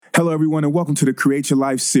Hello, everyone, and welcome to the Create Your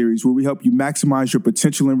Life series, where we help you maximize your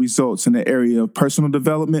potential and results in the area of personal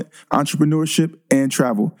development, entrepreneurship, and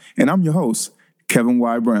travel. And I'm your host, Kevin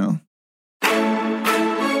Y. Brown.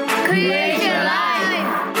 Create your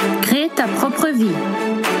life. Crée ta propre vie.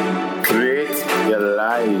 Create your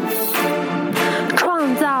life.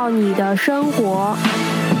 创造你的生活。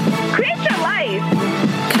 Create your life.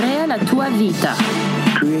 Crea la tua vita.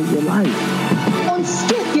 Create your life.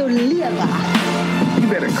 Ontstop jouw leven. You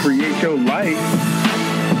better create your life.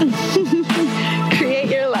 Create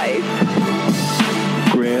your life.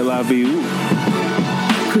 Create la vie.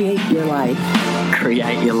 Create your life.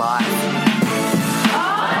 Create your life.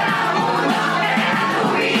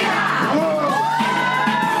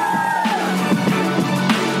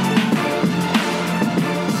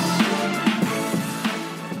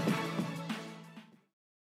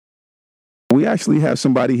 We actually have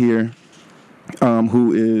somebody here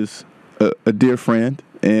who is a dear friend,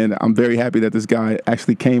 and I'm very happy that this guy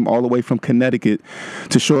actually came all the way from Connecticut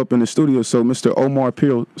to show up in the studio. So, Mr. Omar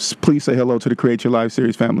Peel, please say hello to the Create Your Life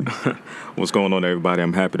series family. What's going on, everybody?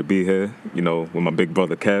 I'm happy to be here, with my big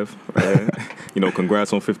brother, Kev.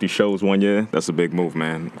 Congrats on 50 shows 1 year. That's a big move,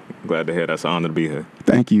 man. Glad to hear. That's an honor to be here.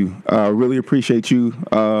 Thank you. Really appreciate you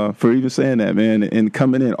for even saying that, man, and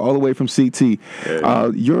coming in all the way from CT.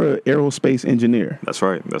 Yeah. You're an aerospace engineer. That's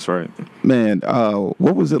right. Man,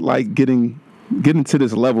 what was it like getting to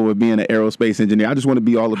this level of being an aerospace engineer? I just want to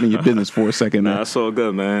be all up in your business for a second, man. Nah, that's all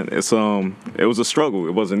good, man. It was a struggle.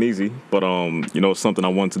 It wasn't easy, but it's something I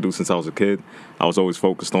wanted to do since I was a kid. I was always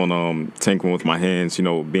focused on tinkering with my hands,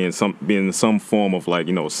 being in some form of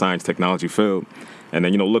science technology field. And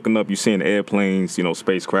then, looking up, you seeing airplanes,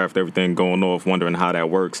 spacecraft, everything going off, wondering how that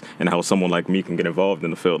works and how someone like me can get involved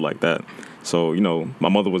in the field like that. So, my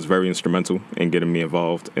mother was very instrumental in getting me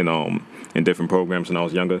involved in different programs when I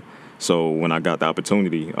was younger. So when I got the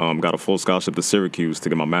opportunity, got a full scholarship to Syracuse to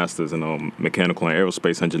get my master's in mechanical and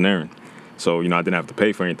aerospace engineering. So, I didn't have to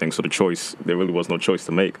pay for anything. So there really was no choice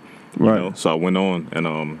to make. Right. So I went on,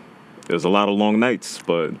 and there's a lot of long nights,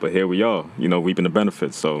 but here we are, reaping the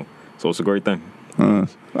benefits. So it's a great thing. I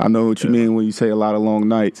know what you mean when you say a lot of long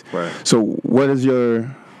nights. Right. So what is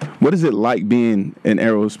it like being an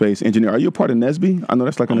aerospace engineer? Are you a part of NSBE? I know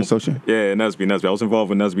that's like an associate. Yeah, NSBE. I was involved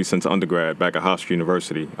with NSBE since undergrad back at Hofstra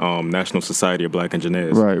University, National Society of Black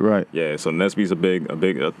Engineers. Right. Yeah, so NSBE is a big. I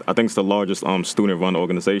think it's the largest student-run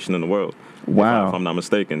organization in the world. Wow. If I'm not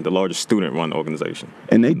mistaken, the largest student-run organization.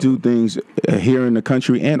 And they do things here in the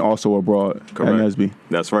country and also abroad. Correct. At NSBE.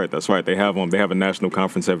 That's right. They have a national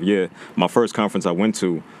conference every year. My first conference I went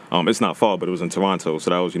to, it's not far, but it was in Toronto. So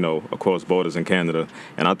that was across borders in Canada.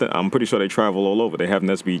 And I'm pretty sure they travel all over. They have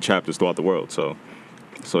NSBE chapters throughout the world. So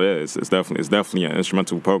yeah, it's definitely an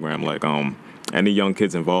instrumental program. Like any young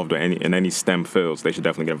kids involved in any STEM fields, they should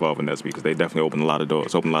definitely get involved in NSBE because they definitely open a lot of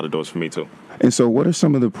doors. Open a lot of doors for me too. And so, what are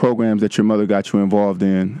some of the programs that your mother got you involved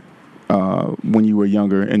in when you were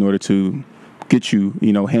younger in order to get you,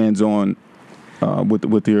 hands on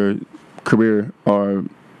with your career or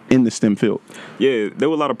in the STEM field? Yeah, there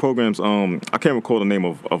were a lot of programs. I can't recall the name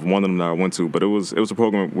of one of them that I went to, but it was a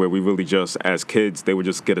program where we really just, as kids, they would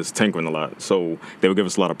just get us tinkering a lot. So they would give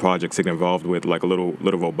us a lot of projects to get involved with, like little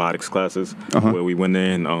robotics classes, where we went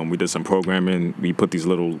in, we did some programming, we put these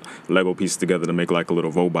little Lego pieces together to make like a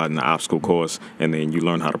little robot in the obstacle course, and then you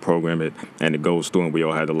learn how to program it, and it goes through, and we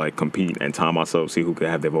all had to compete and time ourselves, see who could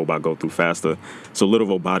have their robot go through faster. So little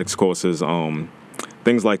robotics courses,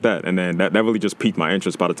 things like that. And then that really just piqued my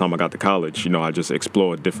interest by the time I got to college. I just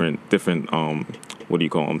explored different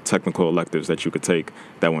technical electives that you could take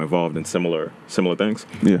that were involved in similar things,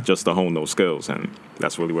 just to hone those skills. And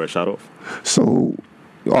that's really where it shot off. So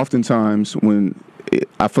oftentimes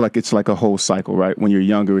I feel like it's like a whole cycle, right? When you're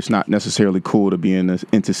younger, it's not necessarily cool to be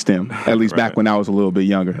into STEM, at least back when I was a little bit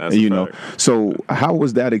younger, That's So how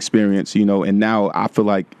was that experience, and now I feel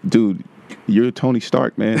like, dude, you're Tony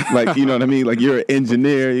Stark, man. Like, you know what I mean? Like, you're an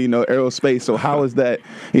engineer, aerospace. So how is that,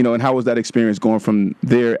 and how was that experience going from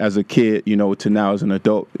there as a kid, to now as an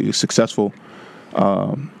adult, successful?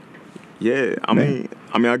 Yeah, I mean,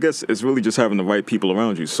 I guess it's really just having the right people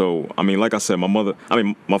around you. So, like I said, my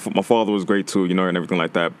father was great too, and everything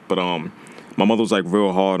like that. But my mother was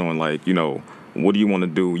real hard on what do you want to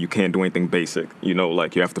do? You can't do anything basic. You know,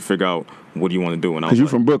 like you have to figure out what do you want to do. And Because you're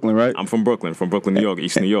from Brooklyn, right? I'm from Brooklyn, New York,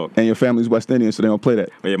 East New York. And your family's West Indian, so they don't play that.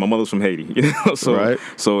 Yeah, my mother's from Haiti. You know, so Right.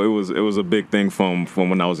 so it was a big thing from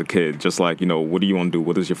when I was a kid. Just like, you know, what do you want to do?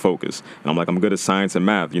 What is your focus? And I'm like, I'm good at science and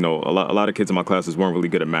math. You know, a lot of kids in my classes weren't really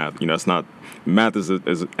good at math. You know, it's not math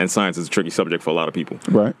and science is a tricky subject for a lot of people.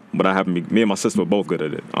 Right. But me and my sister were both good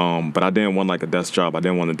at it. But I didn't want like a desk job. I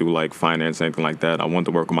didn't want to do like finance, anything like that. I wanted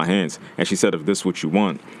to work with my hands. And she said, if this is what you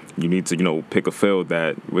want, you need to, you know, pick a field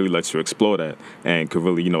that really lets you explore that and could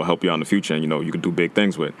really, you know, help you out in the future and, you know, you could do big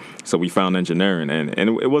things with. So we found engineering, and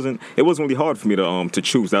it wasn't really hard for me to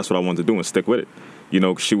choose. That's what I wanted to do and stick with it. You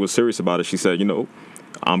know, she was serious about it. She said, you know,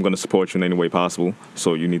 I'm going to support you in any way possible.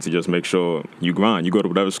 So you need to just make sure you grind. You go to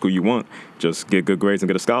whatever school you want. Just get good grades and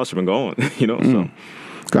get a scholarship and go on. You know, so.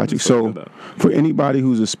 Got you. So for anybody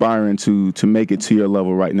who's aspiring to make it to your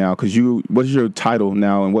level right now, because what is your title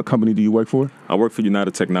now and what company do you work for? I work for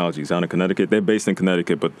United Technologies out in Connecticut. They're based in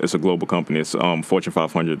Connecticut, but it's a global company. It's Fortune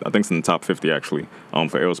 500. I think it's in the top 50 actually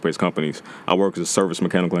for aerospace companies. I work as a service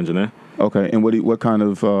mechanical engineer. Okay. And what kind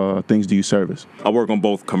of things do you service? I work on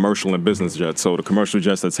both commercial and business jets. So the commercial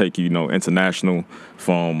jets that take you, you know, international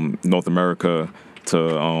from North America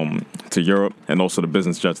to Europe, and also the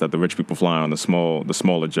business jets that the rich people fly on, the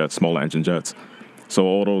smaller jets, smaller engine jets. So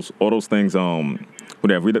all those things,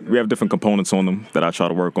 we have different components on them that I try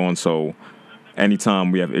to work on. So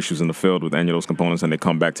anytime we have issues in the field with any of those components and they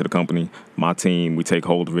come back to the company, my team, we take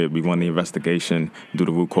hold of it, we run the investigation, do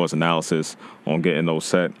the root cause analysis on getting those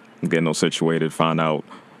set, getting those situated,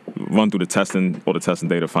 run through the testing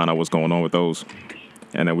data, find out what's going on with those,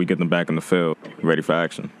 and then we get them back in the field, ready for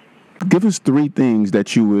action. Give us 3 things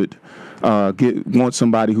that you would want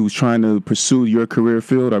somebody who's trying to pursue your career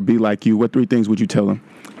field or be like you. What 3 things would you tell them?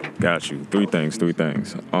 Got you. 3 things.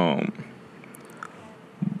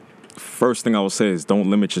 First thing I would say is don't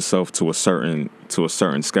limit yourself to a certain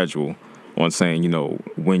schedule on saying, you know,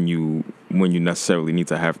 when you necessarily need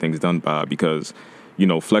to have things done by, because, you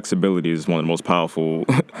know, flexibility is one of the most powerful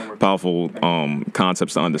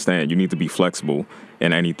concepts to understand. You need to be flexible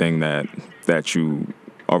in anything that you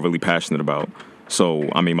are really passionate about. So,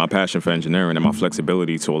 I mean, my passion for engineering and my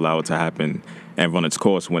flexibility to allow it to happen and run its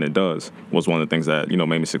course when it does was one of the things that, you know,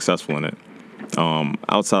 made me successful in it.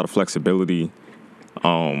 Outside of flexibility,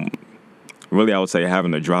 really, I would say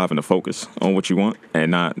having the drive and the focus on what you want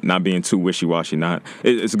and not being too wishy-washy.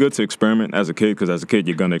 It's good to experiment as a kid, because as a kid,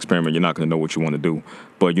 you're going to experiment. You're not going to know what you want to do.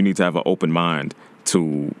 But you need to have an open mind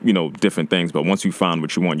to, you know, different things. But once you find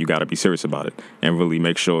what you want, you got to be serious about it and really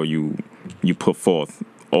make sure you put forth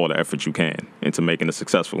all the effort you can into making it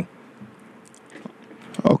successful.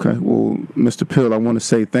 Okay. Well, Mr. Pill, I want to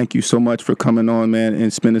say thank you so much for coming on, man,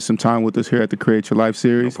 and spending some time with us here at the Create Your Life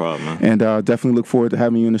series. No problem, man. And definitely look forward to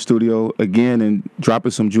having you in the studio again and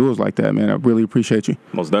dropping some jewels like that, man. I really appreciate you.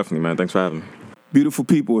 Most definitely, man. Thanks for having me. Beautiful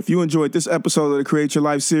people, if you enjoyed this episode of the Create Your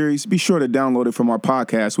Life series, be sure to download it from our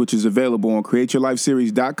podcast, which is available on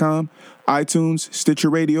createyourlifeseries.com, iTunes, Stitcher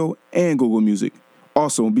Radio, and Google Music.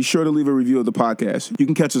 Also, be sure to leave a review of the podcast. You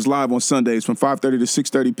can catch us live on Sundays from 5:30 to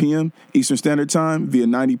 6:30 p.m. Eastern Standard Time via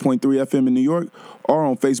 90.3 FM in New York, or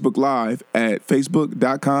on Facebook Live at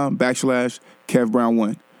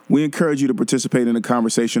facebook.com/KevBrown1. We encourage you to participate in the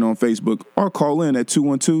conversation on Facebook or call in at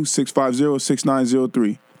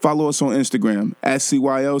 212-650-6903. Follow us on Instagram at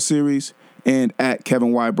CYL Series and at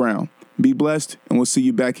Kevin Y. Brown. Be blessed, and we'll see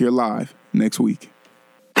you back here live next week.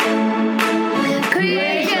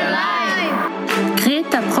 Create your life. Crée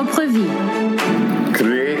ta propre vie.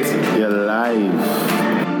 Create your life.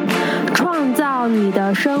 创造你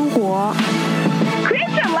的生活。 Create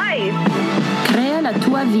your life. Crea la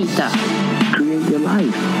tua vita. Create your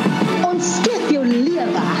life. Ontsteek jou lewe.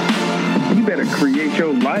 You better create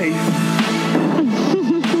your life.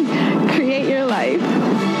 Create your life.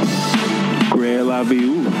 Great love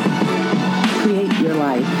you. Create your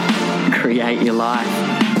life. Create your life.